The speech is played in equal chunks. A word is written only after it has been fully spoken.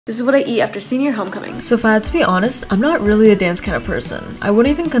This is what I eat after senior homecoming. So if I had to be honest, I'm not really a dance kind of person. I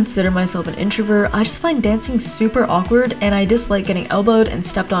wouldn't even consider myself an introvert. I just find dancing super awkward and I dislike getting elbowed and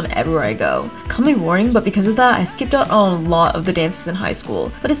stepped on everywhere I go. Call me boring, but because of that, I skipped out on a lot of the dances in high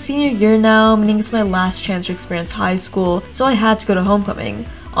school. But it's senior year now, meaning it's my last chance to experience high school, so I had to go to homecoming.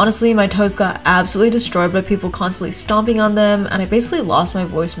 Honestly, my toes got absolutely destroyed by people constantly stomping on them, and I basically lost my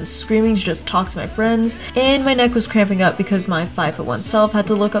voice from screaming to just talk to my friends, and my neck was cramping up because my 5'1" self had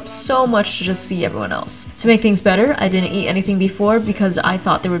to look up so much to just see everyone else. To make things better, I didn't eat anything before because I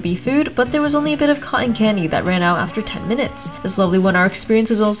thought there would be food, but there was only a bit of cotton candy that ran out after 10 minutes. This lovely 1 hour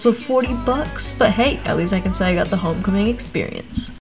experience was also $40, but hey, at least I can say I got the homecoming experience.